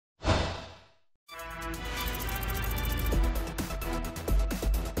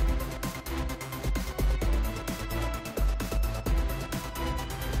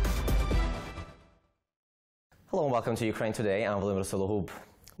Hello and welcome to Ukraine Today. I'm Volodymyr Solohub.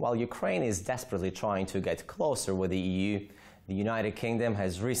 While Ukraine is desperately trying to get closer with the EU, the United Kingdom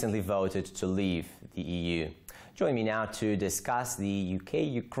has recently voted to leave the EU. Joining me now to discuss the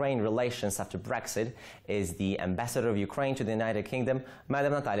UK-Ukraine relations after Brexit is the Ambassador of Ukraine to the United Kingdom,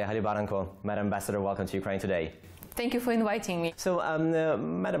 Madam Natalia Halibarenko. Madam Ambassador, welcome to Ukraine Today. Thank you for inviting me. So,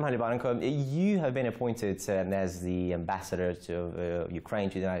 Madam Halibarenko, you have been appointed as the ambassador to Ukraine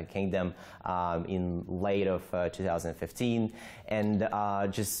to the United Kingdom in late of 2015, and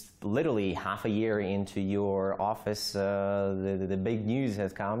just literally half a year into your office, the big news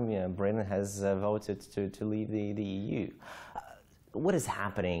has come. Britain has voted to leave the EU. What is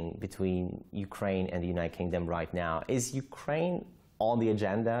happening between Ukraine and the United Kingdom right now? Is Ukraine on the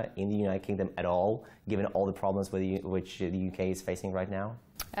agenda in the United Kingdom at all, given all the problems which the UK is facing right now?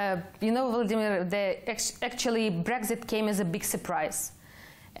 Volodymyr, actually Brexit came as a big surprise.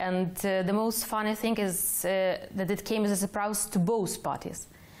 And the most funny thing is that it came as a surprise to both parties.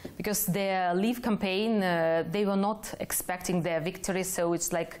 Because their Leave campaign, they were not expecting their victory, so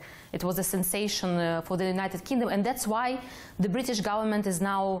it's like it was a sensation for the United Kingdom, and that's why the British government is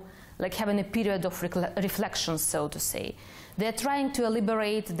now like having a period of reflection, so to say. They're trying to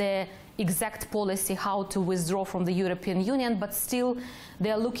elaborate the exact policy, how to withdraw from the European Union, but still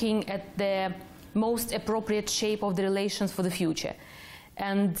they're looking at the most appropriate shape of the relations for the future.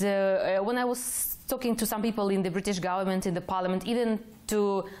 And when I was talking to some people in the British government, in the parliament, even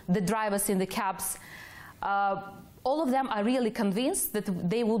to the drivers in the cabs, all of them are really convinced that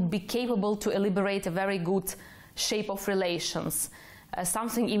they would be capable to elaborate a very good shape of relations.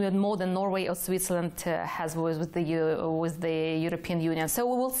 Something even more than Norway or Switzerland has with the European Union. So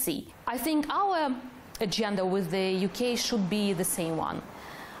we will see. I think our agenda with the UK should be the same one.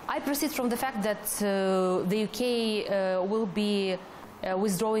 I proceed from the fact that the UK will be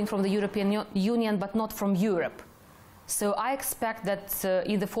withdrawing from the European Union, but not from Europe. So I expect that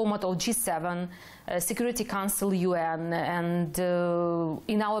in the format of G7, Security Council, UN, and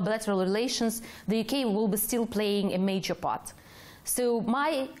in our bilateral relations, the UK will be still playing a major part. So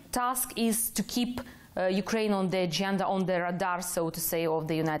my task is to keep Ukraine on the agenda, on the radar, so to say, of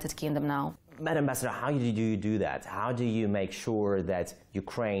the United Kingdom now. Madam Ambassador, how do you do that? How do you make sure that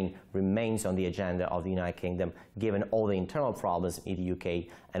Ukraine remains on the agenda of the United Kingdom, given all the internal problems in the UK,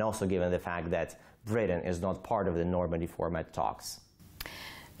 and also given the fact that Britain is not part of the Normandy format talks?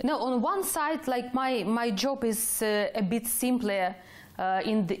 No, on one side, like my job is a bit simpler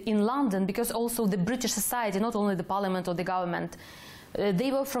in London, because also the British society, not only the Parliament or the government,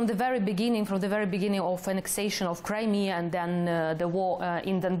 they were from the very beginning of annexation of Crimea and then the war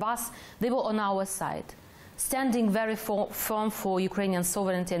in Donbass, they were on our side, standing very firm for Ukrainian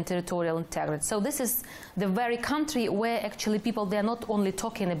sovereignty and territorial integrity. So this is the very country where actually people, they are not only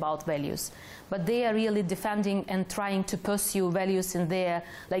talking about values, but they are really defending and trying to pursue values in their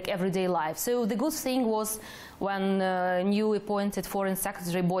everyday life. So the good thing was when new appointed Foreign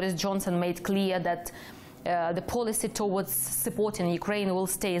Secretary Boris Johnson made clear that the policy towards supporting Ukraine will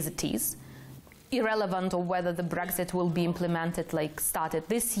stay as it is, irrelevant of whether the Brexit will be implemented started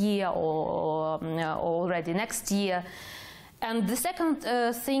this year or already next year. And the second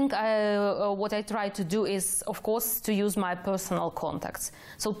thing, what I try to do is, of course, to use my personal contacts.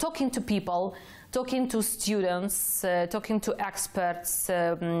 So talking to people, talking to students, talking to experts,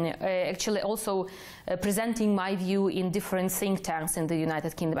 actually also presenting my view in different think tanks in the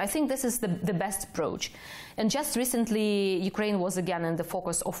United Kingdom. I think this is the best approach. And just recently, Ukraine was again in the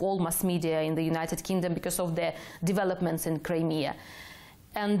focus of all mass media in the United Kingdom because of the developments in Crimea.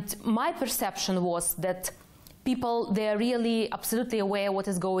 And my perception was that people, they are really absolutely aware what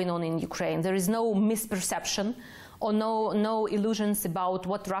is going on in Ukraine. There is no misperception or no illusions about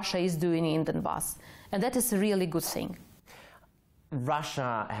what Russia is doing in Donbass. And that is a really good thing.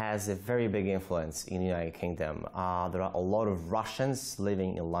 Russia has a very big influence in the United Kingdom. There are a lot of Russians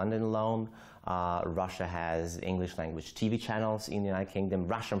living in London alone. Russia has English language TV channels in the United Kingdom.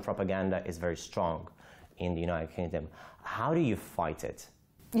 Russian propaganda is very strong in the United Kingdom. How do you fight it?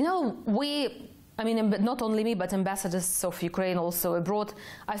 Not only me, but ambassadors of Ukraine also abroad,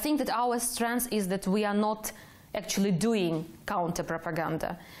 I think that our strength is that we are not actually doing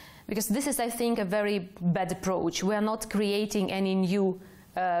counter-propaganda. Because this is, I think, a very bad approach. We are not creating any new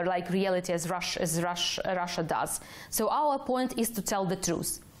reality as Russia does. So our point is to tell the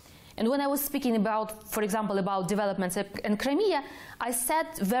truth. And when I was speaking about, for example, about developments in Crimea, I said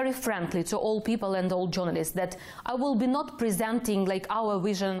very frankly to all people and all journalists that I will be not presenting our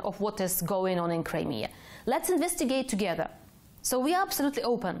vision of what is going on in Crimea. Let's investigate together. So we are absolutely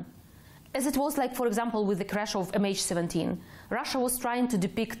open. as it was like, for example, with the crash of MH17. Russia was trying to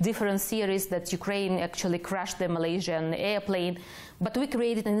depict different theories that Ukraine actually crashed the Malaysian airplane, but we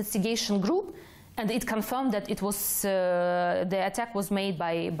created an investigation group, and it confirmed that it was the attack was made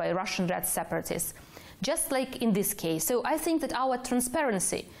by Russian Red separatists, just like in this case. So I think that our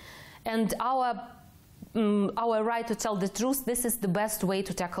transparency and our right to tell the truth, this is the best way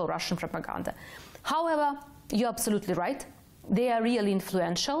to tackle Russian propaganda. However, you're absolutely right. They are really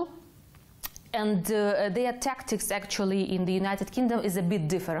influential. And their tactics actually in the United Kingdom is a bit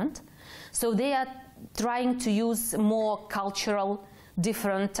different. So they are trying to use more cultural,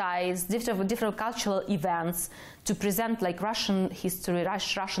 different ties, different cultural events to present like Russian history,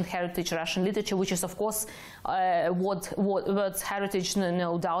 Russian heritage, Russian literature, which is of course words heritage,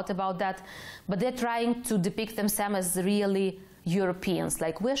 no doubt about that. But they're trying to depict themselves as really Europeans,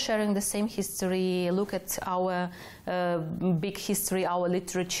 like we're sharing the same history, look at our big history, our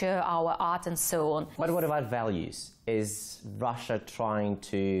literature, our art, and so on. But what about values? Is Russia trying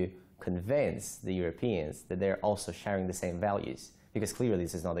to convince the Europeans that they're also sharing the same values? Because clearly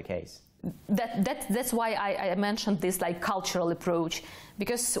this is not the case. That's why I mentioned this like cultural approach,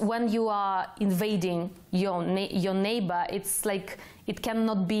 because when you are invading your neighbor, it's like it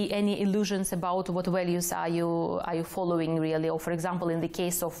cannot be any illusions about what values are you following really. Or for example, in the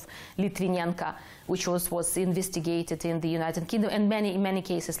case of Litvinenko, which was investigated in the United Kingdom, and many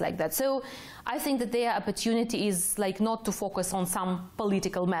cases like that. So I think that their opportunity is like not to focus on some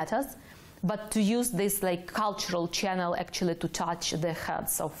political matters, but to use this like cultural channel actually to touch the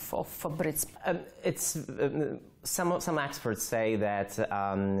heads of Brits. Some experts say that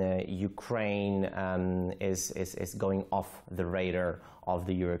Ukraine is going off the radar of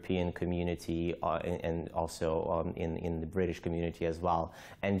the European community and also in the British community as well.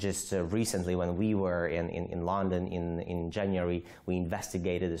 And just recently, when we were in London in January, we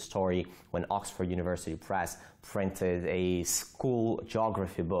investigated a story when Oxford University Press printed a school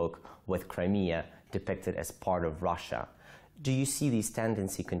geography book with Crimea depicted as part of Russia. Do you see this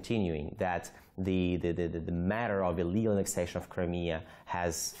tendency continuing, that the matter of illegal annexation of Crimea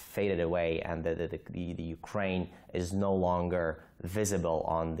has faded away and the Ukraine is no longer visible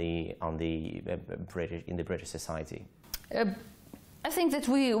in the British society? I think that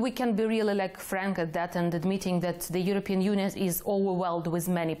we can be really like frank at that and admitting that the European Union is overwhelmed with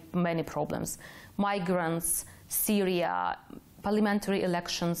many problems. Migrants, Syria, parliamentary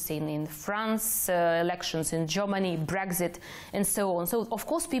elections in France, elections in Germany, Brexit, and so on. So of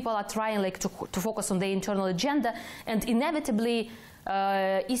course people are trying like to focus on their internal agenda, and inevitably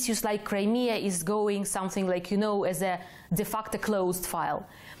issues like Crimea is going something like, as a de facto closed file.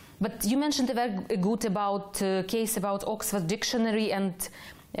 But you mentioned a very good case about Oxford Dictionary, and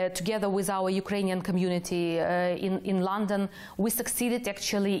together with our Ukrainian community in London, we succeeded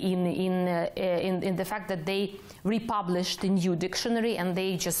actually in the fact that they republished a new dictionary, and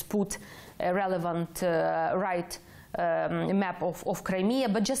they just put a relevant map of Crimea.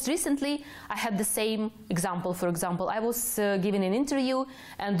 But just recently I had the same example. For example, I was giving an interview,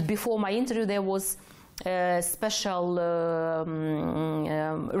 and before my interview there was a special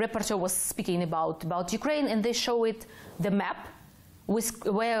reporter was speaking about Ukraine, and they showed the map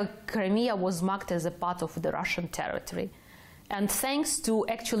where Crimea was marked as a part of the Russian territory. And thanks to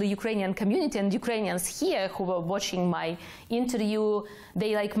actually Ukrainian community and Ukrainians here who were watching my interview,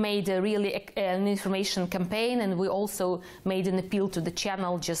 they like made a really an information campaign, and we also made an appeal to the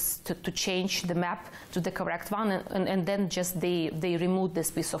channel just to change the map to the correct one, and then just they removed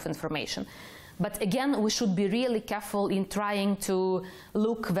this piece of information. But again, we should be really careful in trying to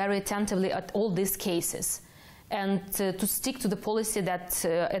look very attentively at all these cases, and to stick to the policy that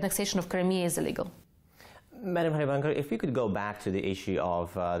annexation of Crimea is illegal. Madam Halibarenko, if we could go back to the issue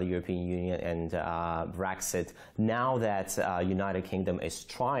of the European Union and Brexit, now that United Kingdom is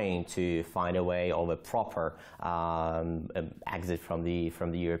trying to find a way of a proper exit from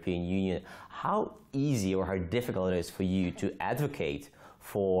the European Union, how easy or how difficult it is for you to advocate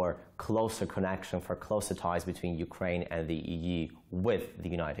for closer connection, for closer ties between Ukraine and the EU with the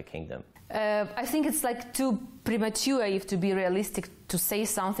United Kingdom? I think it's like too premature, if to be realistic, to say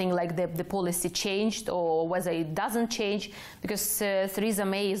something like the policy changed or whether it doesn't change, because Theresa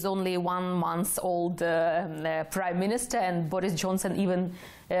May is only 1 month old Prime Minister, and Boris Johnson even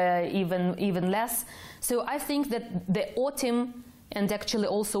less. So I think that the autumn and actually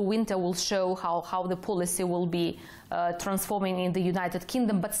also winter will show how the policy will be transforming in the United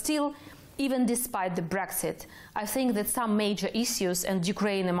Kingdom. But still, even despite the Brexit, I think that some major issues, and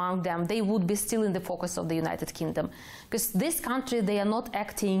Ukraine among them, they would be still in the focus of the United Kingdom. Because this country, they are not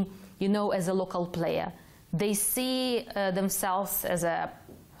acting, as a local player. They see themselves as a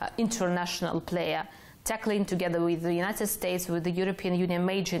international player, tackling together with the United States, with the European Union,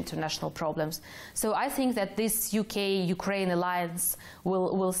 major international problems. So I think that this UK-Ukraine alliance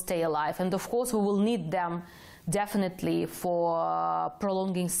will stay alive. And of course, we will need them definitely for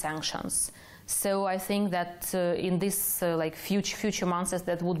prolonging sanctions. So I think that in this future months,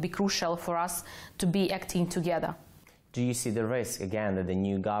 that would be crucial for us to be acting together. Do you see the risk, again, that the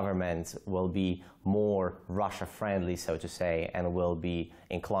new government will be more Russia-friendly, so to say, and will be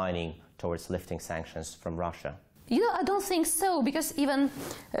inclining towards lifting sanctions from Russia? I don't think so, because even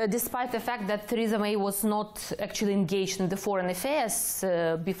despite the fact that Theresa May was not actually engaged in the foreign affairs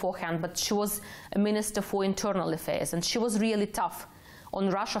beforehand, but she was a minister for internal affairs, and she was really tough on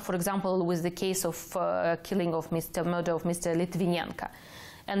Russia, for example, with the case of murder of Mr. Litvinenko.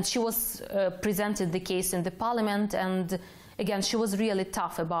 And she was presented the case in the parliament, and again, she was really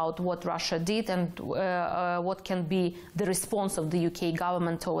tough about what Russia did and what can be the response of the UK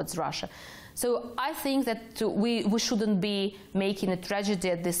government towards Russia. So I think that we shouldn't be making a tragedy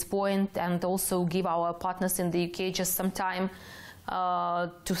at this point, and also give our partners in the UK just some time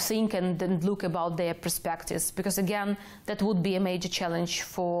to think and look about their perspectives, because again, that would be a major challenge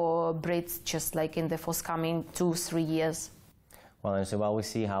for Brits, just like in the forthcoming 2-3 years. Well, and so while we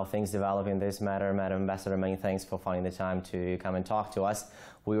see how things develop in this matter, Madam Ambassador, many thanks for finding the time to come and talk to us.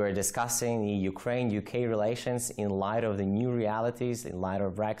 We were discussing the Ukraine-UK relations in light of the new realities, in light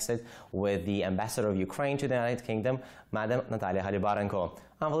of Brexit, with the Ambassador of Ukraine to the United Kingdom, Madam Natalia Halibarenko.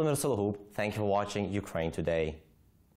 I'm Volodymyr Solohub. Thank you for watching Ukraine Today.